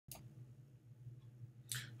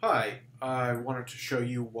Hi, I wanted to show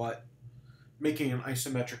you what making an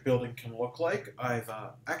isometric building can look like. I've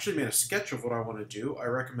actually made a sketch of what I want to do. I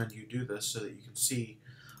recommend you do this so that you can see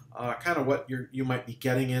kind of what you might be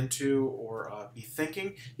getting into or be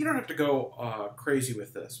thinking. You don't have to go crazy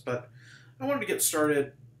with this, but I wanted to get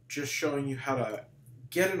started just showing you how to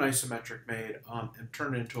get an isometric made and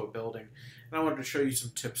turn it into a building. And I wanted to show you some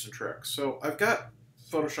tips and tricks. So I've got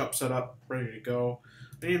Photoshop set up, ready to go.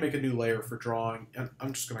 I need to make a new layer for drawing, and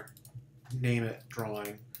I'm just going to name it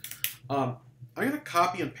drawing. I'm going to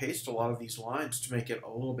copy and paste a lot of these lines to make it a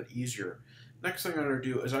little bit easier. Next thing I'm going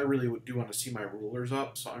to do is I really do want to see my rulers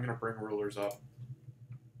up, so I'm going to bring rulers up.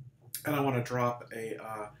 And I want to drop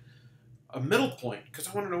a middle point, because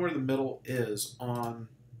I want to know where the middle is on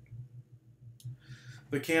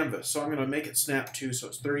the canvas. So I'm going to make it snap to, so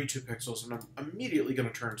it's 32 pixels, and I'm immediately going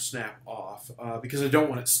to turn snap off because I don't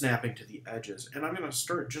want it snapping to the edges. And I'm going to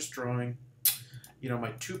start just drawing,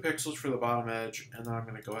 my 2 pixels for the bottom edge, and then I'm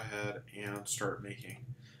going to go ahead and start making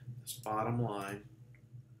this bottom line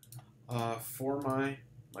for my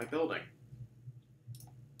building.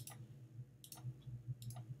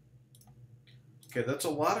 Okay, that's a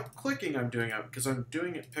lot of clicking I'm doing out because I'm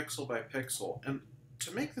doing it pixel by pixel. And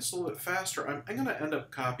to make this a little bit faster, I'm going to end up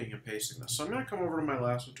copying and pasting this. So I'm going to come over to my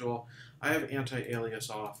lasso tool. I have anti-alias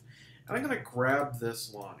off. And I'm going to grab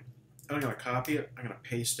this line. And I'm going to copy it. I'm going to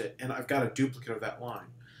paste it. And I've got a duplicate of that line.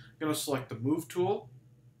 I'm going to select the Move tool.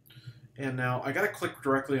 And now I got to click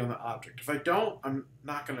directly on the object. If I don't, I'm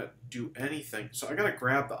not going to do anything. So I got to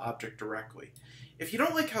grab the object directly. If you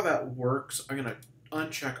don't like how that works, I'm going to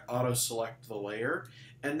uncheck Auto Select the layer.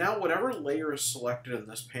 And now whatever layer is selected in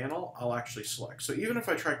this panel, I'll actually select. So even if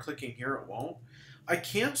I try clicking here, it won't. I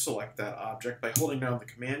can select that object by holding down the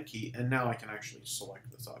Command key, and now I can actually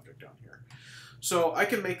select this object down here. So I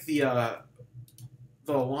can make the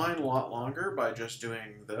line a lot longer by just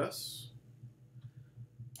doing this.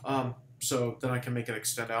 So then I can make it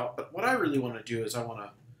extend out. But what I really want to do is I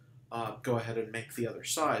want to go ahead and make the other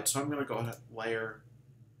side. So I'm going to go ahead and layer.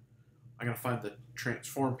 I'm going to find the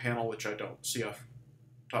transform panel, which I don't see off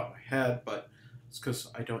the top of my head, but it's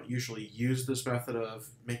because I don't usually use this method of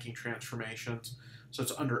making transformations. So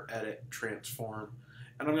it's under Edit, Transform.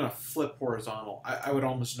 And I'm going to flip horizontal. I would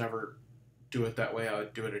almost never do it that way. I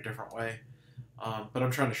would do it a different way. But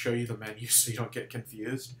I'm trying to show you the menu so you don't get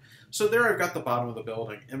confused. So there I've got the bottom of the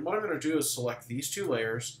building. And what I'm going to do is select these 2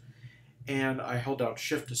 layers. And I held down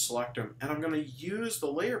Shift to select them. And I'm going to use the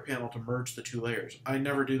layer panel to merge the 2 layers. I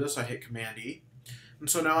never do this. I hit Command E. And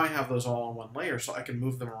so now I have those all on one layer, so I can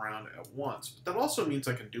move them around at once. But that also means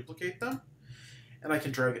I can duplicate them. And I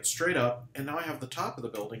can drag it straight up. And now I have the top of the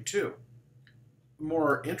building too.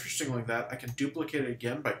 More interesting like that, I can duplicate it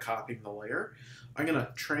again by copying the layer. I'm going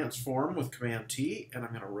to transform with Command T, and I'm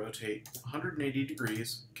going to rotate 180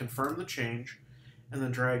 degrees, confirm the change, and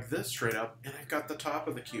then drag this straight up, and I've got the top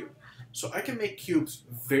of the cube. So I can make cubes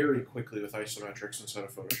very quickly with isometrics instead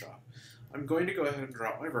of Photoshop. I'm going to go ahead and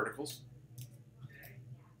drop my verticals.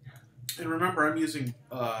 And remember, I'm using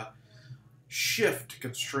Shift to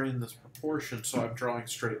constrain this proportion, so I'm drawing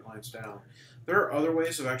straight lines down. There are other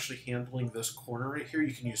ways of actually handling this corner right here.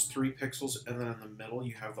 You can use 3 pixels, and then in the middle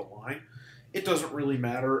you have the line. It doesn't really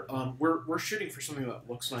matter. We're shooting for something that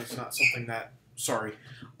looks nice, not something that,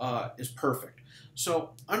 is perfect.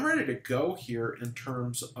 So I'm ready to go here in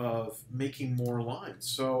terms of making more lines.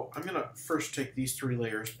 So I'm going to first take these 3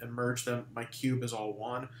 layers and merge them. My cube is all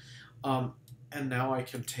one. And now I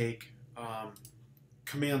can take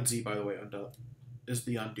Command Z, by the way, is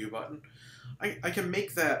the undo button. I can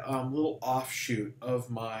make that little offshoot of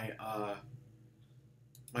my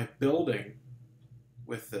my building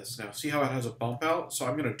with this. Now, see how it has a bump out? So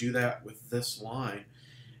I'm going to do that with this line.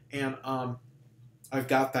 And I've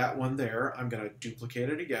got that one there. I'm going to duplicate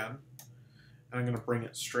it again. And I'm going to bring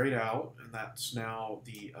it straight out. And that's now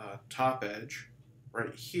the top edge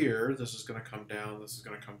right here. This is going to come down. This is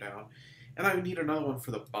going to come down. And I need another one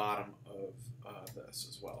for the bottom of this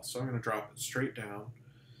as well. So I'm going to drop it straight down.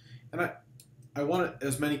 And I want it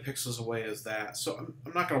as many pixels away as that. So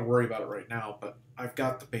I'm not going to worry about it right now, but I've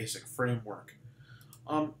got the basic framework.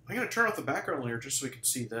 I'm going to turn off the background layer just so we can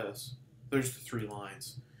see this. There's the 3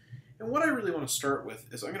 lines. And what I really want to start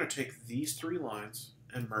with is I'm going to take these 3 lines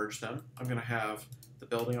and merge them. I'm going to have the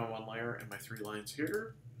building on one layer and my 3 lines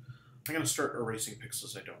here. I'm going to start erasing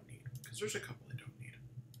pixels I don't need, because there's a couple I don't need.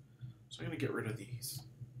 So I'm going to get rid of these.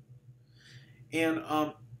 And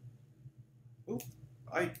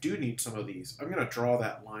I do need some of these. I'm going to draw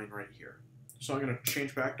that line right here. So I'm going to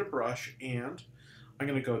change back to brush, and I'm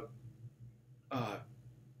going to go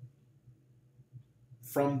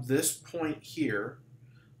from this point here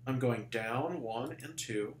I'm going down 1 and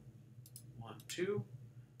 2. 1, 2,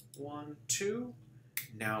 1, 2.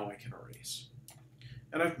 Now I can erase.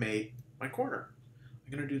 And I've made my corner.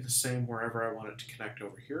 I'm going to do the same wherever I want it to connect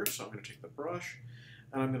over here. So I'm going to take the brush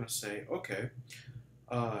and I'm going to say, okay,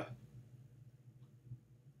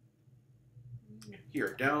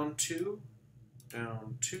 here, down 2,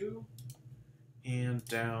 and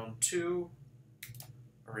down 2.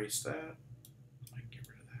 Erase that. I can get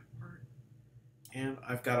rid of that part. And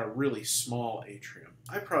I've got a really small atrium.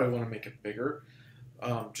 I probably want to make it bigger.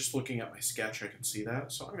 Just looking at my sketch, I can see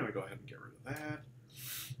that. So I'm going to go ahead and get rid of that.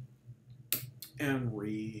 And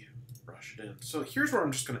re-brush it in. So here's where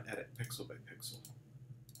I'm just going to edit pixel by pixel.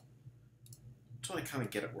 Until I kind of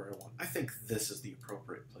get it where I want. I think this is the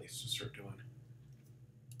appropriate place to start doing.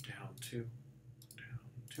 Down 2, down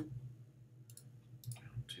 2,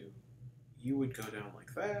 down 2. You would go down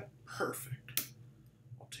like that. Perfect.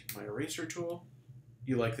 I'll take my eraser tool.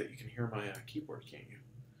 You like that you can hear my keyboard, can't you?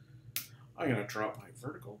 I'm going to drop my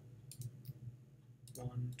vertical. 1,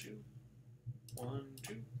 2, 1,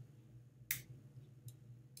 2.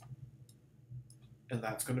 And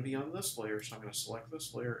that's going to be on this layer, so I'm going to select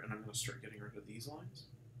this layer and I'm going to start getting rid of these lines.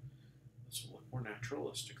 This will look more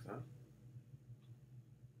naturalistic then.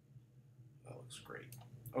 That looks great.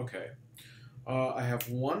 Okay. I have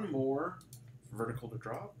one more vertical to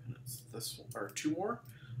drop, and it's this one, or two more.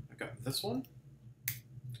 I've got this one.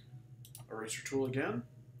 Eraser tool again.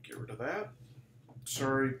 Get rid of that.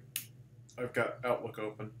 Sorry, I've got Outlook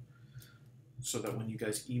open so that when you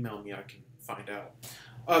guys email me, I can find out.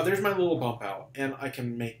 There's my little bump out, and I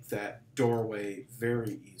can make that doorway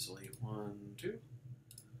very easily. 1, 2,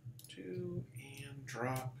 2, and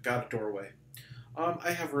drop. Got a doorway.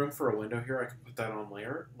 I have room for a window here. I can put that on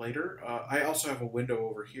later. I also have a window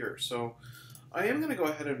over here, so I am going to go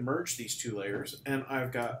ahead and merge these two layers, and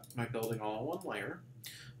I've got my building all in one layer.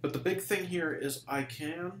 But the big thing here is I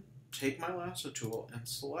can take my lasso tool and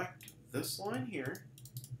select this line here,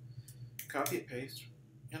 copy and paste,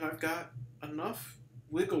 and I've got enough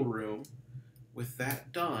wiggle room with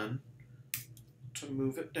that done to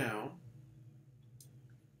move it down,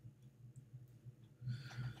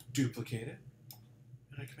 duplicate it,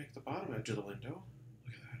 and I can make the bottom edge of the window.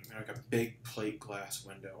 Look at that. I mean, I've got a big plate glass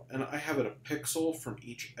window, and I have it a pixel from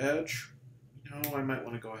each edge. You know, I might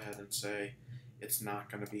want to go ahead and say it's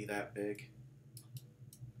not going to be that big.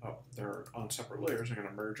 Oh, they're on separate layers. I'm going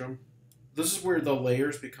to merge them. This is where the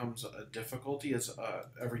layers becomes a difficulty. Is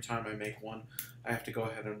every time I make one, I have to go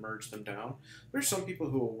ahead and merge them down. There's some people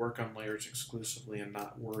who will work on layers exclusively and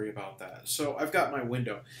not worry about that. So I've got my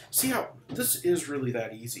window. See how this is really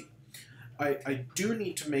that easy. I do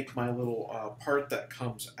need to make my little part that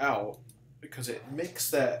comes out because it makes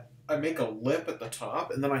that, I make a lip at the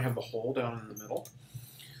top and then I have the hole down in the middle.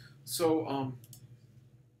 So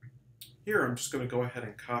here I'm just going to go ahead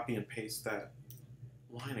and copy and paste that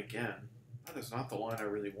line again. That is not the line I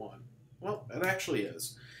really want. Well, it actually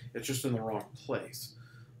is. It's just in the wrong place.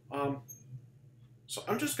 So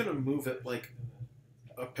I'm just going to move it like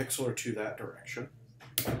a pixel or two that direction.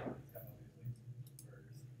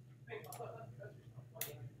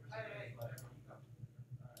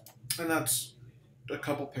 And that's a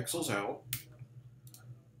couple pixels out.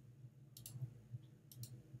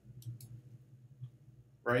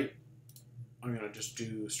 Right? I'm going to just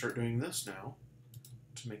start doing this now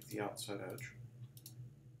to make the outside edge.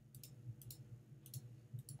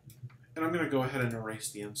 And I'm going to go ahead and erase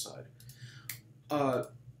the inside.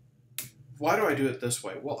 Why do I do it this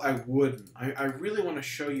way? Well, I wouldn't. I really want to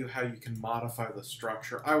show you how you can modify the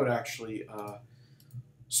structure. I would actually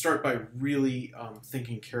start by really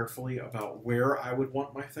thinking carefully about where I would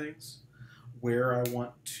want my things, where I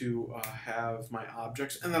want to have my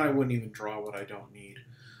objects, and then I wouldn't even draw what I don't need.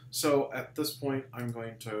 So at this point, I'm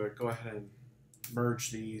going to go ahead and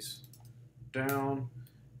merge these down,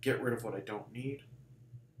 get rid of what I don't need.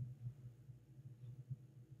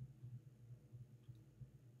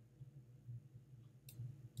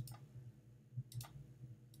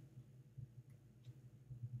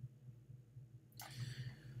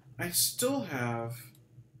 I still have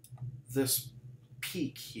this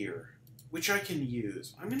peak here, which I can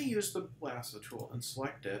use. I'm going to use the lasso tool and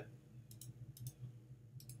select it.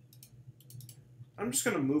 I'm just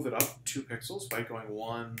going to move it up 2 pixels by going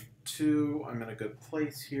 1, 2. I'm in a good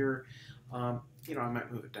place here. You know, I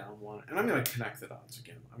might move it down 1, and I'm going to connect the dots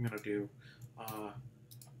again. I'm going to do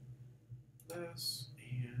this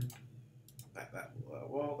and that.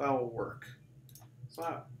 Well, that will work. It's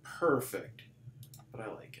not perfect, but I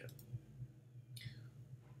like it.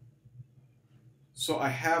 So I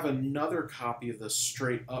have another copy of this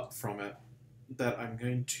straight up from it that I'm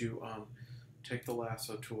going to take the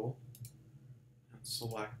lasso tool and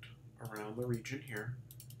select around the region here,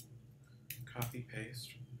 copy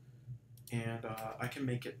paste, and I can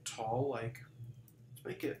make it tall, like, let's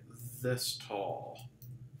make it this tall.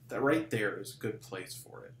 That right there is a good place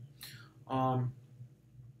for it.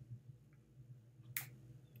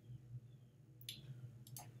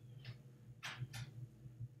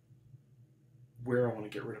 Where I want to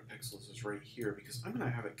get rid of pixels is right here, because I'm going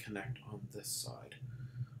to have it connect on this side.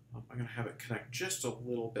 I'm going to have it connect just a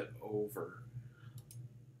little bit over.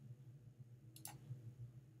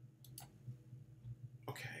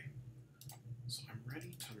 Okay, so I'm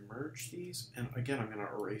ready to merge these, and again I'm going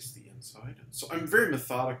to erase the inside. So I'm very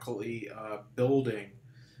methodically building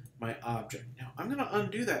my object. Now I'm going to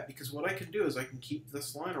undo that, because what I can do is I can keep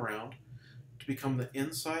this line around to become the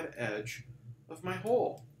inside edge of my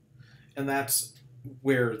hole. And that's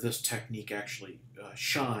where this technique actually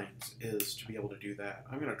shines, is to be able to do that.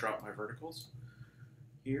 I'm going to drop my verticals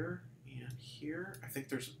here and here. I think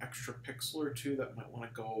there's an extra pixel or two that might want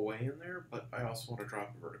to go away in there, but I also want to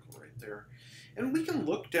drop a vertical right there. And we can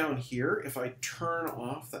look down here if I turn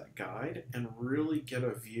off that guide and really get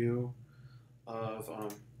a view of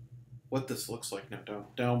what this looks like now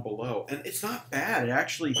down below. And it's not bad.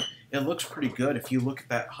 It looks pretty good if you look at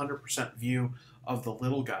that 100% view of the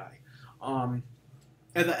little guy.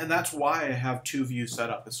 And that's why I have two views set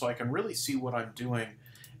up, is so I can really see what I'm doing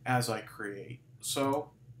as I create.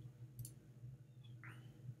 So,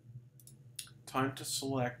 time to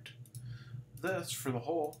select this for the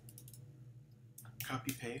whole.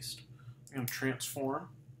 Copy paste. I'm going to transform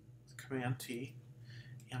with Command T,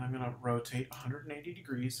 and I'm going to rotate 180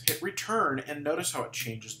 degrees, hit return, and notice how it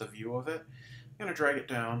changes the view of it. I'm going to drag it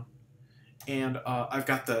down, and I've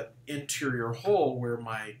got the interior hole where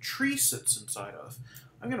my tree sits inside of.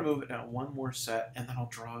 I'm going to move it down one more set, and then I'll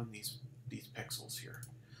draw in these pixels here.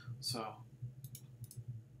 So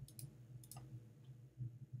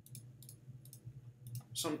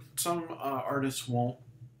some artists won't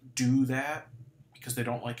do that because they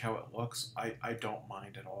don't like how it looks. I don't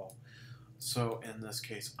mind at all. So in this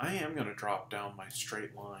case, I am going to drop down my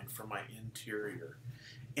straight line for my interior.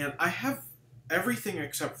 And I have everything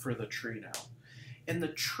except for the tree now. And the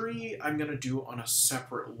tree I'm going to do on a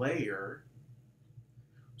separate layer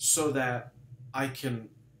so that I can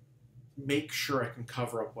make sure I can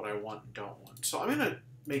cover up what I want and don't want. So I'm going to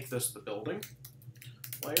make this the building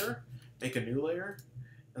layer, make a new layer,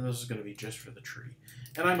 and this is going to be just for the tree.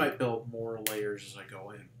 And I might build more layers as I go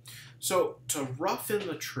in. So to rough in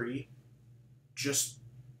the tree, just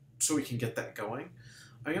so we can get that going,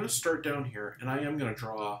 I'm going to start down here, and I am going to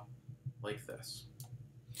draw like this.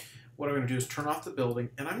 What I'm going to do is turn off the building,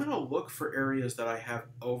 and I'm going to look for areas that I have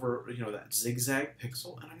over, that zigzag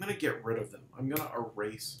pixel, and I'm going to get rid of them. I'm going to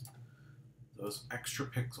erase those extra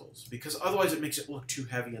pixels, because otherwise it makes it look too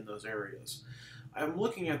heavy in those areas. I'm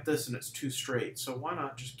looking at this, and it's too straight, so why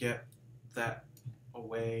not just get that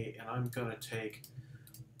away, and I'm going to take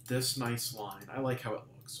this nice line. I like how it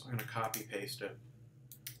looks. I'm going to copy paste it,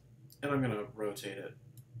 and I'm going to rotate it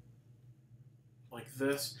like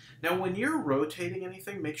this. Now when you're rotating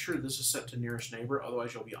anything, make sure this is set to nearest neighbor,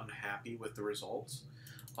 otherwise you'll be unhappy with the results.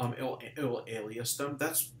 It'll alias them.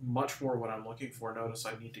 That's much more what I'm looking for. Notice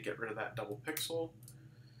I need to get rid of that double pixel,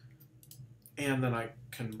 and then I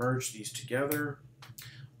can merge these together.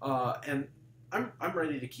 And I'm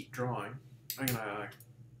ready to keep drawing. I'm gonna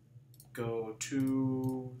go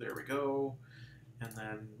to, there we go, and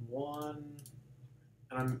then 1,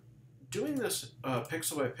 and I'm doing this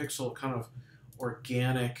pixel by pixel kind of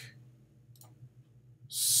organic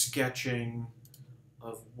sketching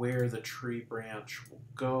of where the tree branch will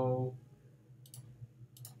go.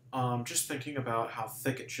 Just thinking about how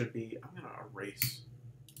thick it should be. I'm going to erase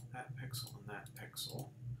that pixel and that pixel.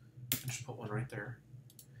 And just put one right there.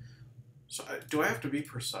 So do I have to be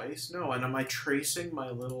precise? No. And am I tracing my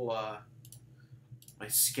little my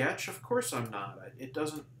sketch? Of course I'm not. It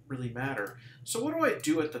doesn't really matter. So what do I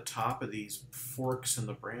do at the top of these forks in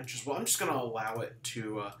the branches? Well, I'm just going to allow it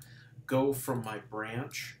to go from my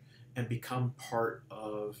branch and become part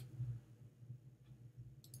of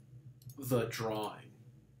the drawing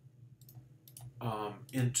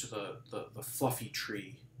into the fluffy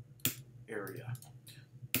tree area.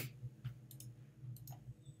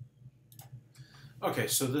 Okay,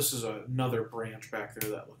 so this is another branch back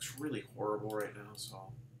there that looks really horrible right now, so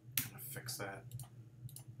I'm going to fix that.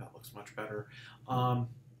 That looks much better. And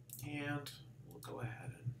we'll go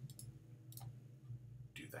ahead and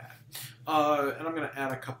do that. And I'm going to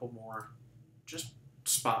add a couple more just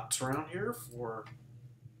spots around here for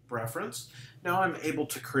reference. Now I'm able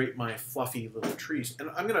to create my fluffy little trees. And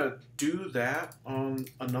I'm going to do that on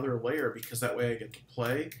another layer because that way I get to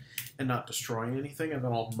play and not destroy anything, and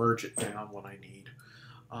then I'll merge it down when I need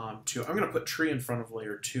to. I'm going to put tree in front of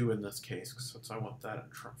layer 2 in this case since I want that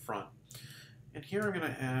in front. And here I'm going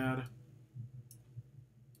to add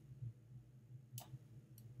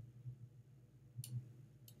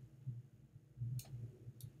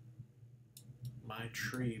my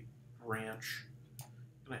tree branch.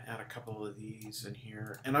 I'm going to add a couple of these in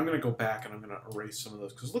here, and I'm going to go back and I'm going to erase some of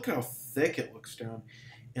those because look how thick it looks down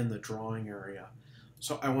in the drawing area.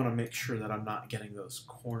 So I want to make sure that I'm not getting those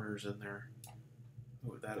corners in there.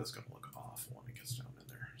 Oh, that is going to look awful when it gets down in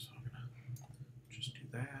there. So I'm going to just do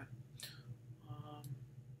that.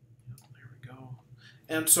 There we go.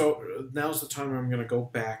 And so now's the time I'm going to go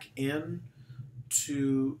back in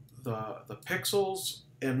to the pixels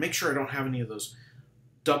and make sure I don't have any of those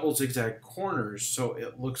double zigzag corners so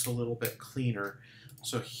it looks a little bit cleaner.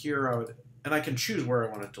 So here I would, and I can choose where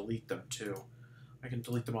I want to delete them too. I can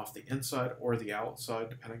delete them off the inside or the outside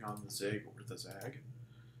depending on the zig or the zag.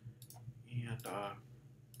 And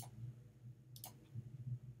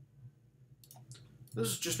this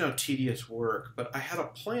is just now tedious work, but I had a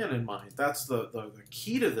plan in mind. That's the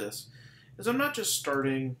key to this, is I'm not just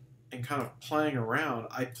starting and kind of playing around.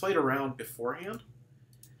 I played around beforehand,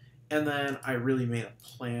 and then I really made a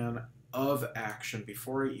plan of action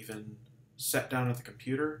before I even sat down at the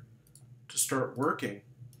computer to start working.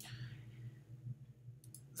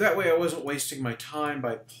 That way I wasn't wasting my time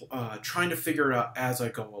by trying to figure it out as I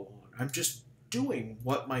go along. I'm just doing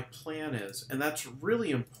what my plan is, and that's a really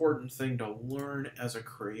important thing to learn as a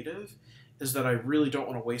creative, is that I really don't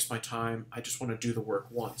want to waste my time. I just want to do the work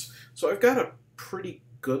once. So I've got a pretty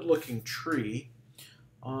good looking tree.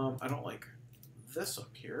 I don't like this up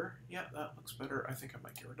here. Yeah, that looks better. I think I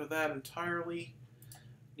might get rid of that entirely.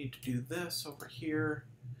 Need to do this over here.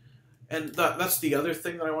 And that's the other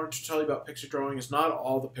thing that I wanted to tell you about pixel drawing, is not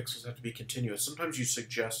all the pixels have to be continuous. Sometimes you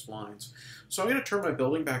suggest lines. So I'm going to turn my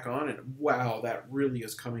building back on, and wow, that really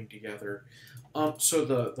is coming together. So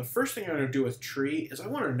the first thing I'm going to do with tree is I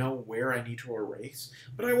want to know where I need to erase,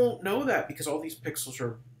 but I won't know that because all these pixels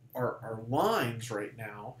are lines right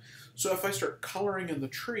now. So if I start coloring in the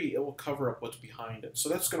tree, it will cover up what's behind it. So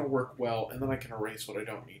that's going to work well, and then I can erase what I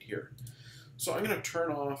don't need here. So I'm going to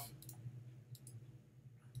turn off.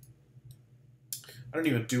 I don't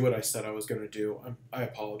even do what I said I was going to do. I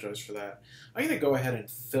apologize for that. I'm going to go ahead and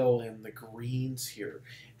fill in the greens here.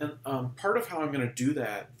 And part of how I'm going to do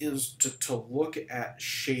that is to look at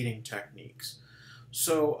shading techniques.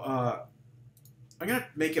 So I'm going to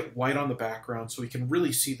make it white on the background so we can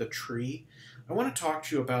really see the tree. I want to talk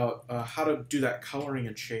to you about how to do that coloring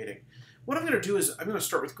and shading. What I'm going to do is I'm going to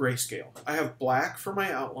start with grayscale. I have black for my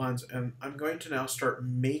outlines, and I'm going to now start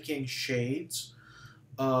making shades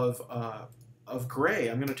of gray.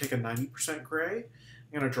 I'm going to take a 90% gray.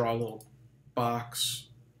 I'm going to draw a little box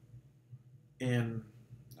in.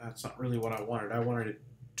 That's not really what I wanted. I wanted it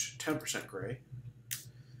 10% gray,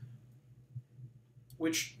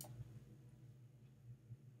 which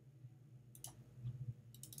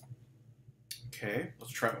okay,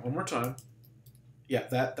 let's try it one more time. Yeah,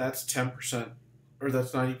 that's 10%, or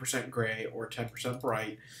that's 90% gray or 10%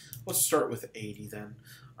 bright. Let's start with 80 then.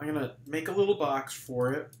 I'm going to make a little box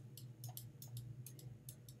for it.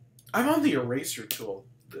 I'm on the eraser tool.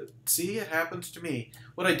 See, it happens to me.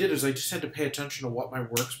 What I did is I just had to pay attention to what my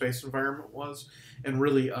workspace environment was and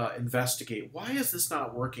really investigate, why is this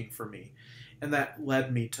not working for me? And that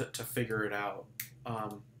led me to figure it out.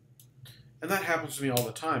 And that happens to me all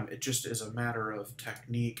the time. It just is a matter of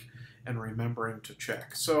technique and remembering to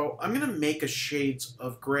check. So I'm going to make a shades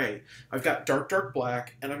of gray. I've got dark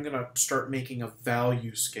black, and I'm going to start making a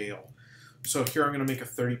value scale. So here I'm going to make a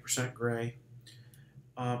 30% gray.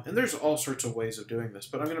 And there's all sorts of ways of doing this,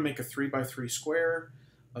 but I'm going to make a 3x3 square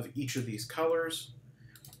of each of these colors.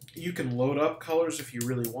 You can load up colors if you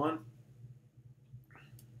really want.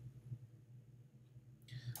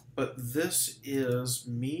 But this is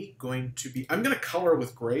me going to be, I'm going to color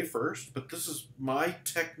with gray first, but this is my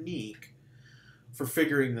technique for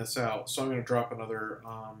figuring this out. So I'm going to drop another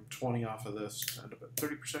 20 off of this to end up at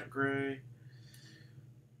 30% gray.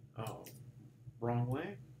 Oh, wrong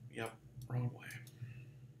way? Yep, wrong way.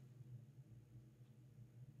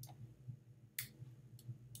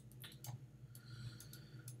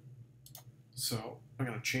 So I'm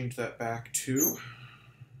going to change that back to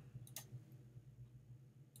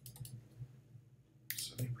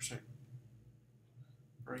 70%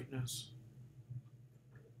 brightness.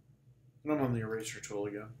 And I'm on the eraser tool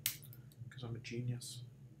again because I'm a genius.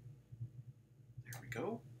 There we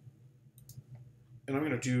go. And I'm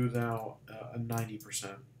going to do now a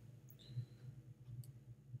 90%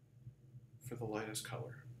 for the lightest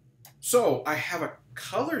color. So I have a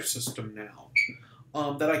color system now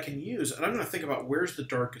that I can use, and I'm going to think about where's the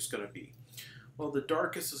darkest going to be. Well, the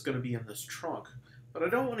darkest is going to be in this trunk, but I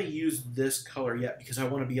don't want to use this color yet because I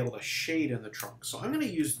want to be able to shade in the trunk. So I'm going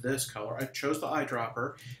to use this color. I chose the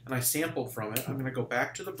eyedropper, and I sampled from it. I'm going to go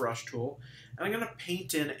back to the brush tool, and I'm going to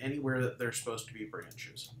paint in anywhere that there's supposed to be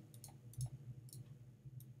branches.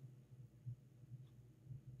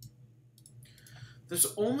 This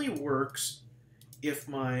only works if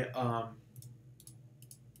my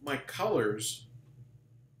my colors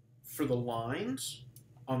for the lines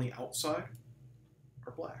on the outside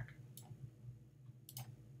are black.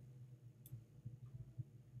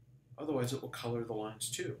 Otherwise, it will color the lines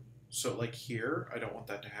too. So like here, I don't want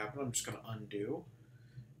that to happen. I'm just going to undo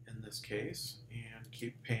in this case and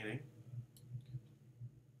keep painting.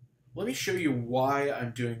 Let me show you why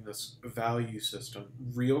I'm doing this value system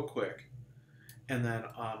real quick, and then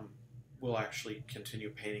we'll actually continue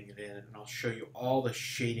painting it in, and I'll show you all the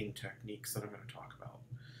shading techniques that I'm going to talk about,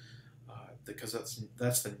 because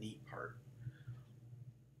that's the neat part.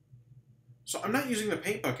 So I'm not using the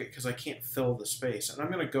paint bucket because I can't fill the space, and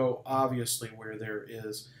I'm going to go obviously where there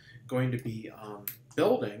is going to be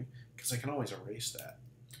building, because I can always erase that.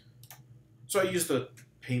 So I use the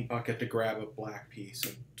paint bucket to grab a black piece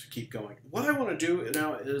and to keep going. What I want to do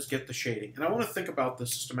now is get the shading, and I want to think about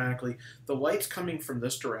this systematically. The light's coming from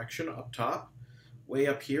this direction up top, way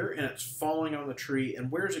up here, and it's falling on the tree,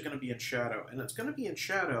 and where is it going to be in shadow? And it's going to be in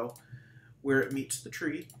shadow where it meets the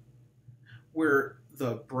tree, where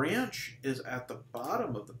the branch is at the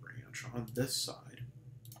bottom of the branch on this side,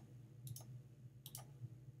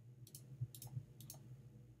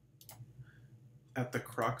 at the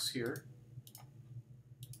crux here.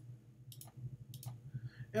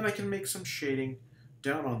 And I can make some shading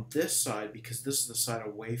down on this side because this is the side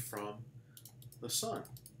away from the sun.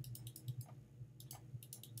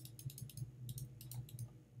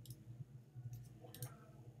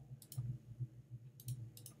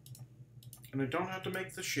 And I don't have to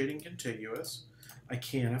make the shading contiguous. I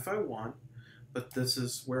can if I want, but this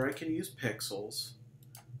is where I can use pixels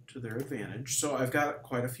to their advantage. So I've got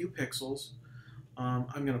quite a few pixels. I'm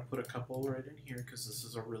going to put a couple right in here because this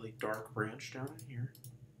is a really dark branch down in here.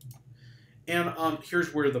 And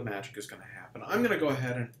here's where the magic is going to happen. I'm going to go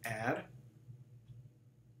ahead and add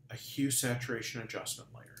a hue saturation adjustment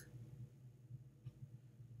layer.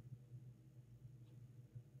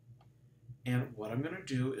 And what I'm going to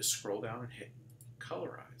do is scroll down and hit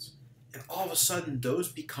colorize. And all of a sudden,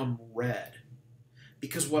 those become red.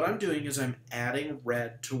 Because what I'm doing is I'm adding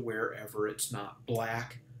red to wherever it's not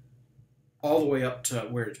black, all the way up to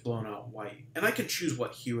where it's blown out white. And I can choose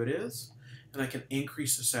what hue it is, and I can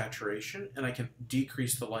increase the saturation, and I can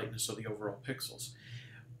decrease the lightness of the overall pixels.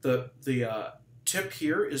 The tip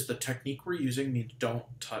here is the technique we're using means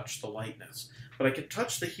don't touch the lightness. But I can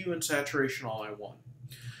touch the hue and saturation all I want.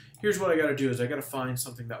 Here's what I got to do is I got to find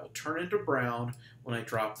something that will turn into brown when I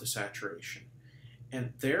drop the saturation.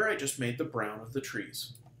 And there I just made the brown of the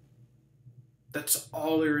trees. That's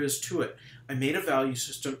all there is to it. I made a value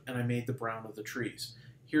system and I made the brown of the trees.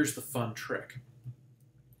 Here's the fun trick.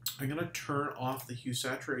 I'm going to turn off the hue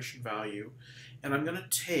saturation value, and I'm going to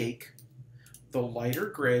take the lighter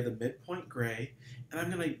gray, the midpoint gray, and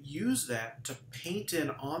I'm going to use that to paint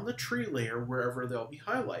in on the tree layer wherever there'll be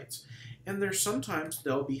highlights. And there's sometimes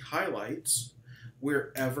there'll be highlights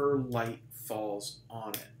wherever light falls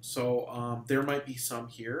on it. So there might be some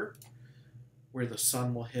here where the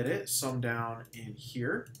sun will hit it, some down in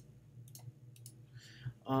here.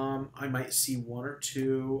 I might see one or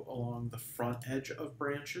two along the front edge of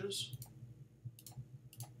branches.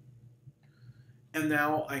 And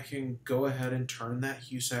now I can go ahead and turn that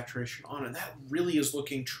hue saturation on, and that really is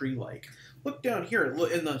looking tree-like. Look down here,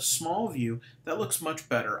 in the small view, that looks much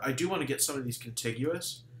better. I do want to get some of these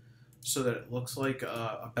contiguous so that it looks like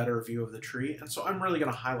a better view of the tree, and so I'm really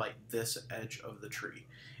going to highlight this edge of the tree.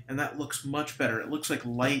 And that looks much better. It looks like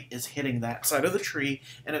light is hitting that side of the tree,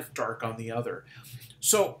 and it's dark on the other.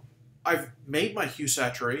 So I've made my hue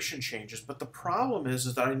saturation changes, but the problem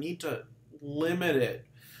is that I need to limit it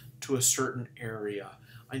to a certain area.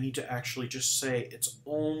 I need to actually just say it's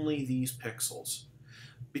only these pixels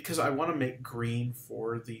because I want to make green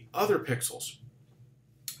for the other pixels.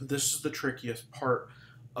 This is the trickiest part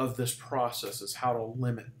of this process, is how to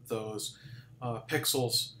limit those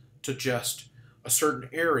pixels to just a certain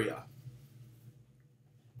area.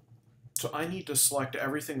 So I need to select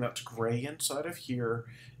everything that's gray inside of here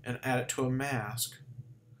and add it to a mask,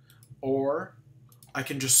 or I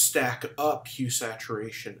can just stack up hue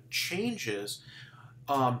saturation changes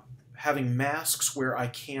having masks where I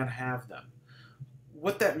can have them.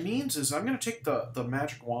 What that means is I'm going to take the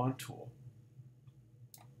magic wand tool,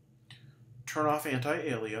 turn off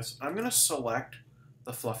anti-alias. I'm going to select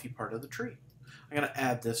the fluffy part of the tree. I'm going to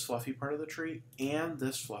add this fluffy part of the tree and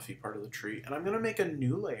this fluffy part of the tree, and I'm going to make a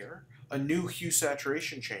new layer, a new hue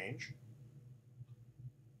saturation change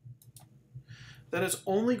that is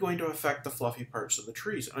only going to affect the fluffy parts of the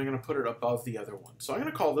trees, and I'm going to put it above the other one. So I'm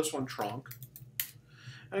going to call this one trunk,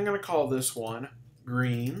 and I'm going to call this one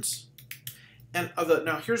greens. And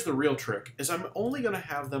now here's the real trick, is I'm only going to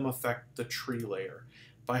have them affect the tree layer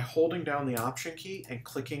by holding down the Option key and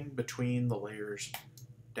clicking between the layers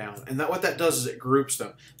down. And what that does is it groups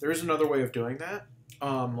them. There is another way of doing that.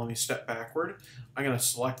 Let me step backward. I'm going to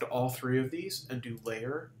select all three of these and do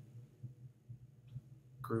Layer,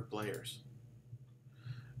 Group Layers.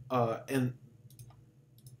 And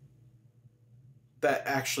that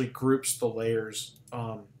actually groups the layers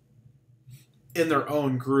in their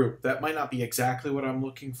own group. That might not be exactly what I'm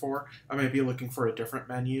looking for. I might be looking for a different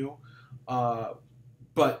menu,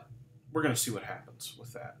 but we're going to see what happens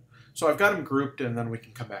with that. So I've got them grouped, and then we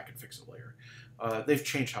can come back and fix it later. They've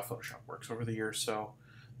changed how Photoshop works over the years, so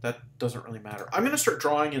that doesn't really matter. I'm going to start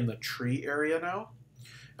drawing in the tree area now,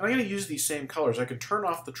 and I'm going to use these same colors. I can turn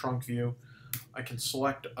off the trunk view. I can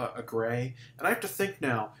select a gray, and I have to think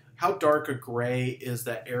now, how dark a gray is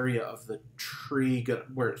that area of the tree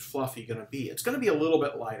where it's fluffy going to be? It's going to be a little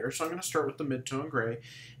bit lighter, so I'm going to start with the mid-tone gray.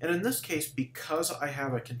 And in this case, because I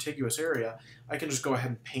have a contiguous area, I can just go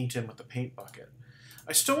ahead and paint in with the paint bucket.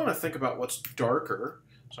 I still want to think about what's darker,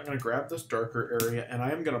 so I'm going to grab this darker area, and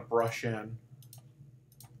I am going to brush in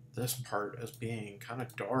this part as being kind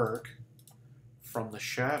of dark from the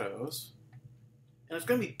shadows. And it's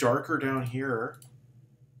going to be darker down here.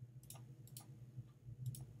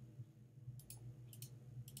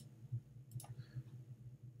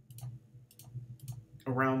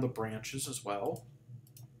 Around the branches as well.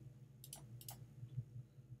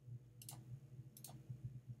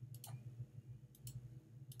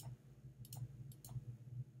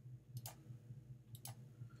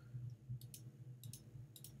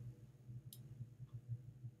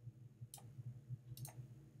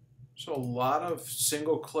 So a lot of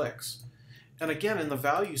single clicks. And again, in the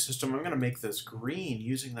value system, I'm going to make this green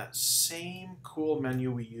using that same cool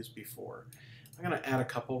menu we used before. I'm going to add a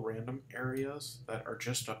couple random areas that are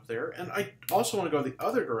just up there. And I also want to go the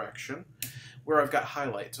other direction where I've got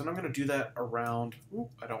highlights. And I'm going to do that around,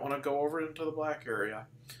 I don't want to go over into the black area.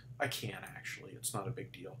 I can actually, it's not a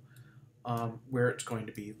big deal. Where it's going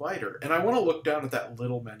to be lighter. And I want to look down at that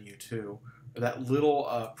little menu too, or that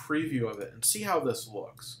little preview of it, and see how this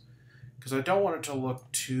looks. Because I don't want it to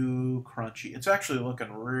look too crunchy. It's actually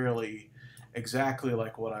looking really exactly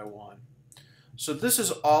like what I want. So this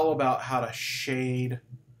is all about how to shade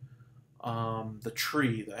the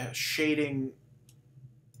tree, the shading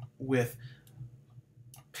with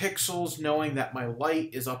pixels, knowing that my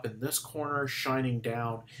light is up in this corner, shining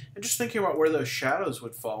down, and just thinking about where those shadows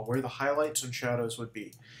would fall, where the highlights and shadows would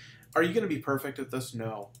be. Are you going to be perfect at this?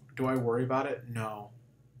 No. Do I worry about it? No.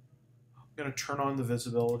 I'm going to turn on the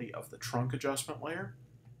visibility of the trunk adjustment layer,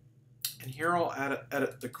 and here I'll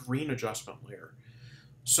edit the green adjustment layer.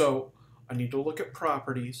 So I need to look at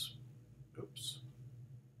properties, oops,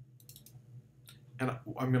 and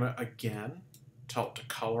I'm going to again tell it to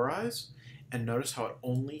colorize, and notice how it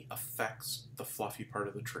only affects the fluffy part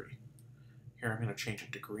of the tree. Here I'm going to change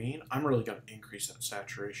it to green. I'm really going to increase that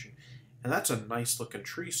saturation, and that's a nice looking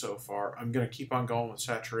tree so far. I'm going to keep on going with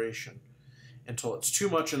saturation until it's too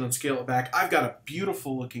much and then scale it back. I've got a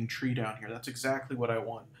beautiful looking tree down here. That's exactly what I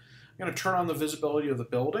want. I'm going to turn on the visibility of the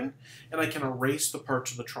building, and I can erase the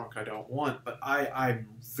parts of the trunk I don't want, but I'm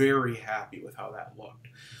very happy with how that looked.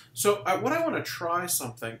 So what I want to try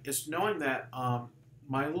something is knowing that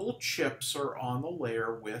my little chips are on the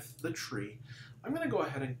layer with the tree. I'm going to go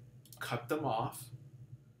ahead and cut them off.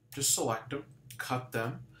 Just select them, cut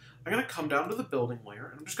them. I'm going to come down to the building layer,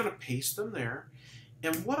 and I'm just going to paste them there.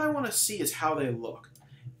 And what I want to see is how they look.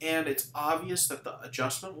 And it's obvious that the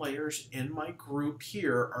adjustment layers in my group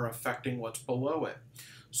here are affecting what's below it.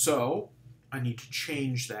 So I need to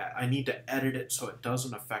change that. I need to edit it so it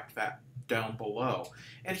doesn't affect that down below.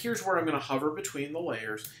 And here's where I'm going to hover between the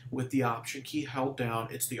layers with the Option key held down.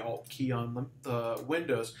 It's the Alt key on the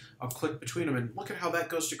Windows. I'll click between them, and look at how that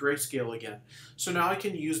goes to grayscale again. So now I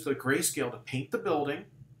can use the grayscale to paint the building,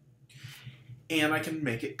 and I can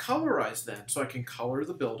make it colorized then, so I can color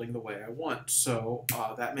the building the way I want. So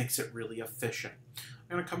that makes it really efficient.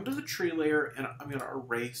 I'm going to come to the tree layer, and I'm going to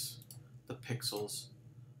erase the pixels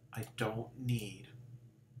I don't need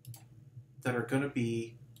that are going to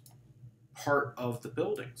be part of the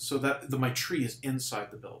building, so that my tree is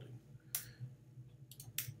inside the building.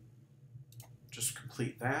 Just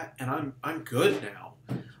complete that, and I'm good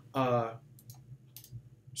now.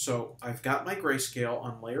 So I've got my grayscale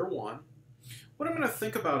on layer 1. What I'm going to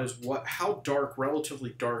think about is how dark,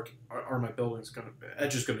 relatively dark, are my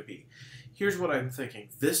edges going to be. Here's what I'm thinking.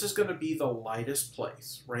 This is going to be the lightest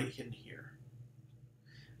place, right in here.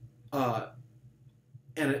 And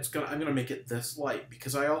I'm going to make it this light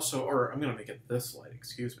because I'm going to make it this light,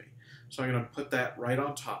 excuse me. So I'm going to put that right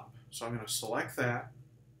on top. So I'm going to select that.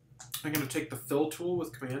 I'm going to take the fill tool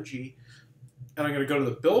with Command G, and I'm going to go to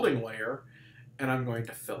the building layer, and I'm going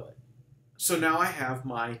to fill it. So now I have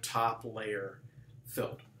my top layer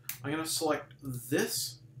filled. I'm going to select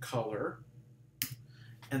this color,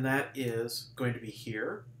 and that is going to be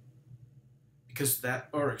here, it's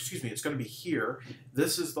going to be here.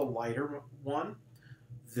 This is the lighter one.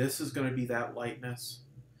 This is going to be that lightness.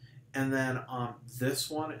 And then this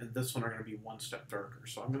one and this one are going to be one step darker.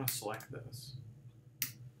 So I'm going to select this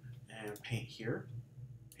and paint here,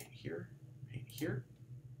 paint here, paint here,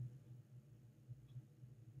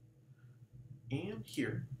 and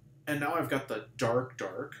here. And now I've got the dark,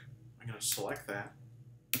 dark. I'm going to select that,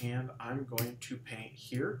 and I'm going to paint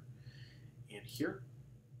here and here.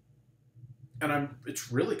 And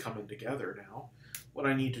it's really coming together now. What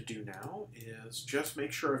I need to do now is just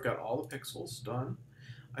make sure I've got all the pixels done.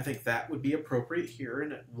 I think that would be appropriate here,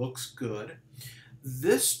 and it looks good.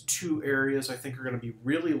 This two areas I think are going to be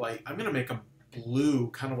really light. I'm going to make them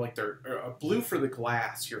blue, kind of like they're blue for the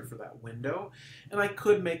glass here for that window. And I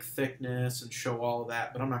could make thickness and show all of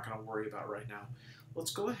that, but I'm not going to worry about it right now.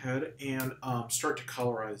 Let's go ahead and start to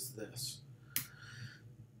colorize this.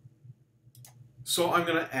 So I'm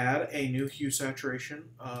going to add a new hue saturation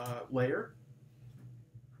layer.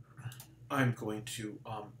 I'm going to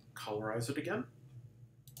colorize it again.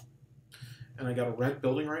 And I got a red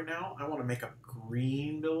building right now. I want to make a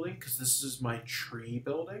green building because this is my tree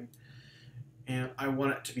building. And I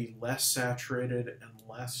want it to be less saturated and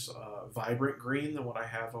less vibrant green than what I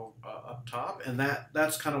have up top. And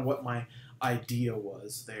that's kind of what my idea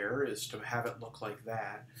was there, is to have it look like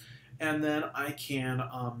that. And then I can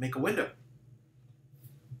make a window.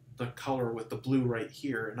 The color with the blue right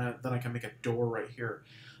here. And then I can make a door right here.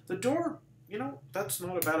 The door, you know, that's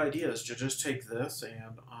not a bad idea, is to just take this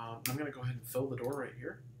and I'm going to go ahead and fill the door right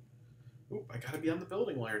here. Oop, I got to be on the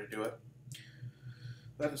building layer to do it.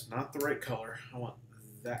 That is not the right color. I want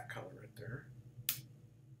that color right there.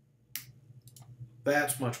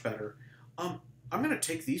 That's much better. I'm going to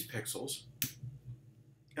take these pixels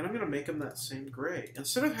and I'm going to make them that same gray.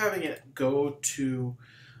 Instead of having it go to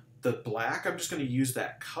the black, I'm just going to use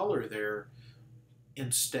that color there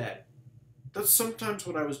instead. That's sometimes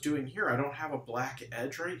what I was doing here. I don't have a black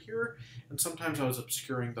edge right here, and sometimes I was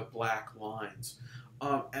obscuring the black lines.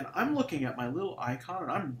 And I'm looking at my little icon,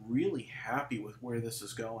 and I'm really happy with where this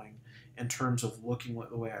is going in terms of looking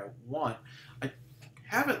the way I want. I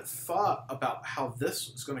haven't thought about how this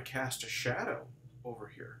is going to cast a shadow over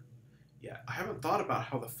here yet. I haven't thought about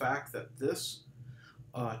how the fact that this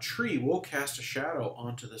tree will cast a shadow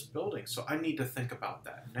onto this building, so I need to think about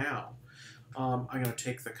that now. I'm going to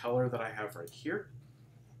take the color that I have right here,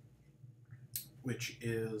 which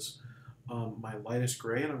is my lightest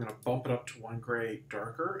gray, and I'm going to bump it up to one gray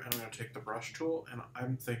darker, and I'm going to take the brush tool, and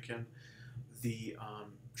I'm thinking the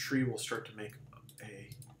tree will start to make a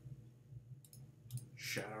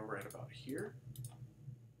shadow right about here,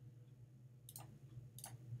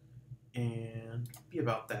 and be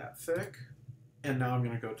about that thick. And now I'm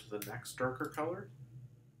going to go to the next darker color,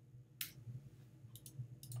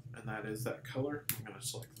 and that is that color. I'm going to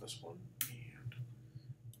select this one and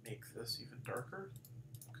make this even darker,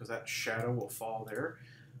 because that shadow will fall there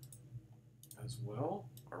as well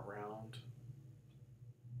around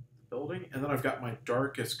the building. And then I've got my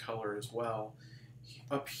darkest color as well.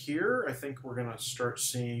 Up here, I think we're going to start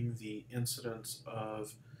seeing the incidence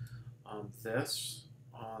of this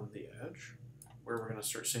on the edge, where we're going to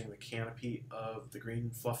start seeing the canopy of the green,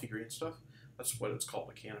 fluffy green stuff. That's what it's called,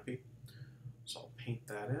 a canopy. So I'll paint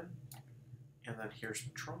that in. And then here's the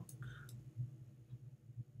trunk.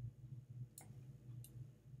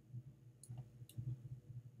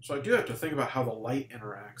 So I do have to think about how the light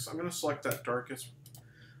interacts. I'm going to select that darkest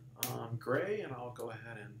gray, and I'll go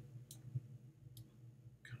ahead and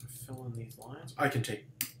kind of fill in these lines. I can take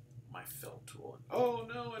my fill tool. Oh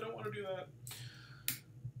no, I don't want to do that.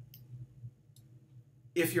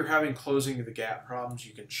 If you're having closing the gap problems,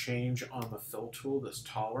 you can change on the fill tool this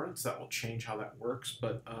tolerance. That will change how that works.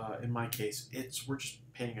 But in my case, we're just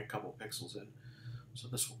painting a couple pixels in. So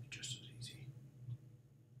this will be just as easy.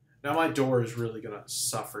 Now my door is really going to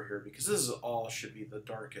suffer here because this is all should be the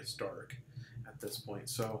darkest dark at this point.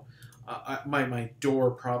 So my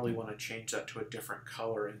door probably want to change that to a different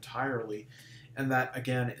color entirely. And that,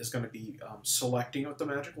 again, is going to be selecting with the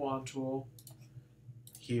magic wand tool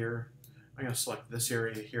here. I'm going to select this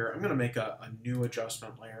area here. I'm going to make a new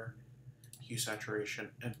adjustment layer, hue saturation,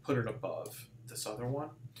 and put it above this other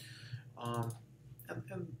one.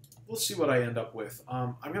 And we'll see what I end up with.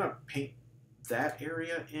 I'm going to paint that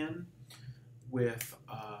area in with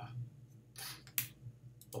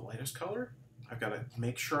the lightest color. I've got to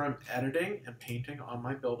make sure I'm editing and painting on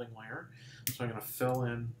my building layer. So I'm going to fill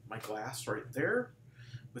in my glass right there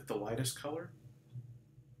with the lightest color.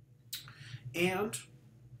 And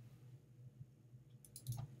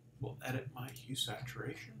we'll edit my hue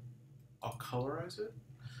saturation. I'll colorize it.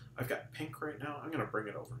 I've got pink right now. I'm going to bring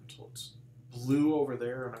it over until it's blue over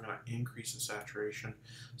there, and I'm going to increase the saturation.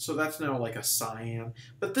 So that's now like a cyan.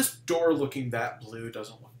 But this door looking that blue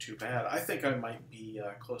doesn't look too bad. I think I might be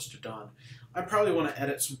close to done. I probably want to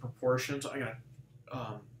edit some proportions. I'm going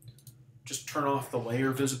to just turn off the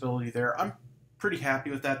layer visibility there. I'm pretty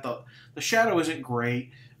happy with that. The shadow isn't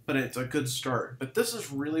great, but it's a good start. But this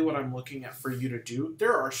is really what I'm looking at for you to do.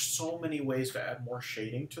 There are so many ways to add more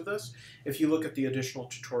shading to this. If you look at the additional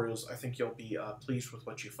tutorials, I think you'll be pleased with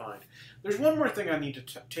what you find. There's one more thing I need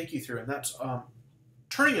to take you through, and that's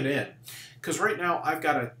turning it in. Because right now I've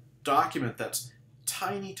got a document that's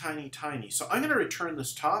tiny, tiny, tiny. So I'm going to return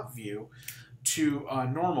this top view to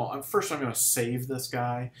normal. First, I'm going to save this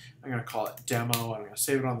guy. I'm going to call it demo. I'm going to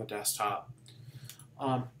save it on the desktop.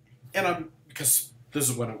 Because this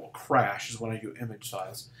is when it will crash, is when I do image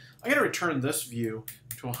size. I'm going to return this view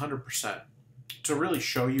to 100% to really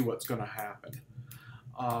show you what's going to happen.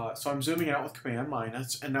 So I'm zooming out with Command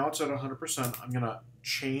minus, and now it's at 100%. I'm going to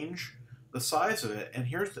change the size of it, and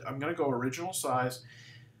I'm going to go original size.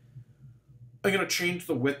 I'm going to change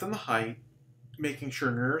the width and the height, making sure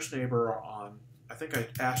nearest neighbor are on. I think I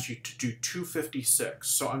asked you to do 256,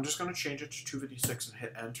 so I'm just going to change it to 256 and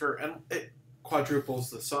hit enter, and it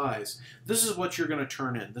quadruples the size. This is what you're going to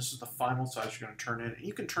turn in. This is the final size you're going to turn in, and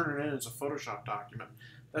you can turn it in as a Photoshop document.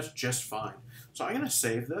 That's just fine. So I'm going to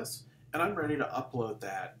save this, and I'm ready to upload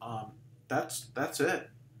that. That's it.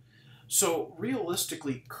 So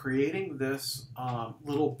realistically, creating this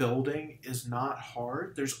little building is not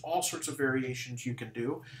hard. There's all sorts of variations you can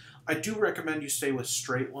do. I do recommend you stay with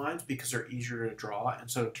straight lines because they're easier to draw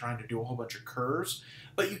instead of trying to do a whole bunch of curves.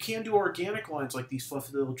 But you can do organic lines like these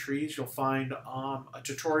fluffy little trees. You'll find a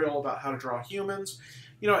tutorial about how to draw humans.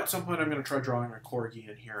 You know, at some point I'm going to try drawing a corgi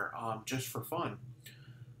in here just for fun.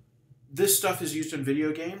 This stuff is used in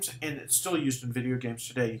video games, and it's still used in video games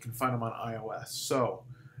today. You can find them on iOS. So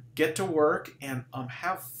get to work and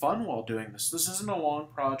have fun while doing this. This isn't a long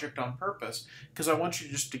project on purpose because I want you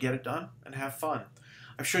just to get it done and have fun.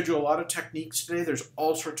 I've showed you a lot of techniques today. There's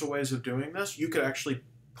all sorts of ways of doing this. You could actually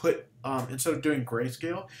put, instead of doing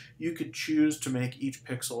grayscale, you could choose to make each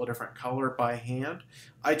pixel a different color by hand.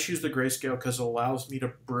 I choose the grayscale because it allows me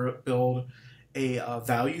to build a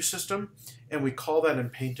value system, and we call that in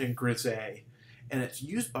painting Grisaille. And it's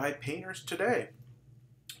used by painters today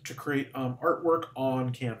to create artwork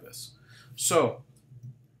on canvas. So,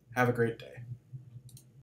 have a great day.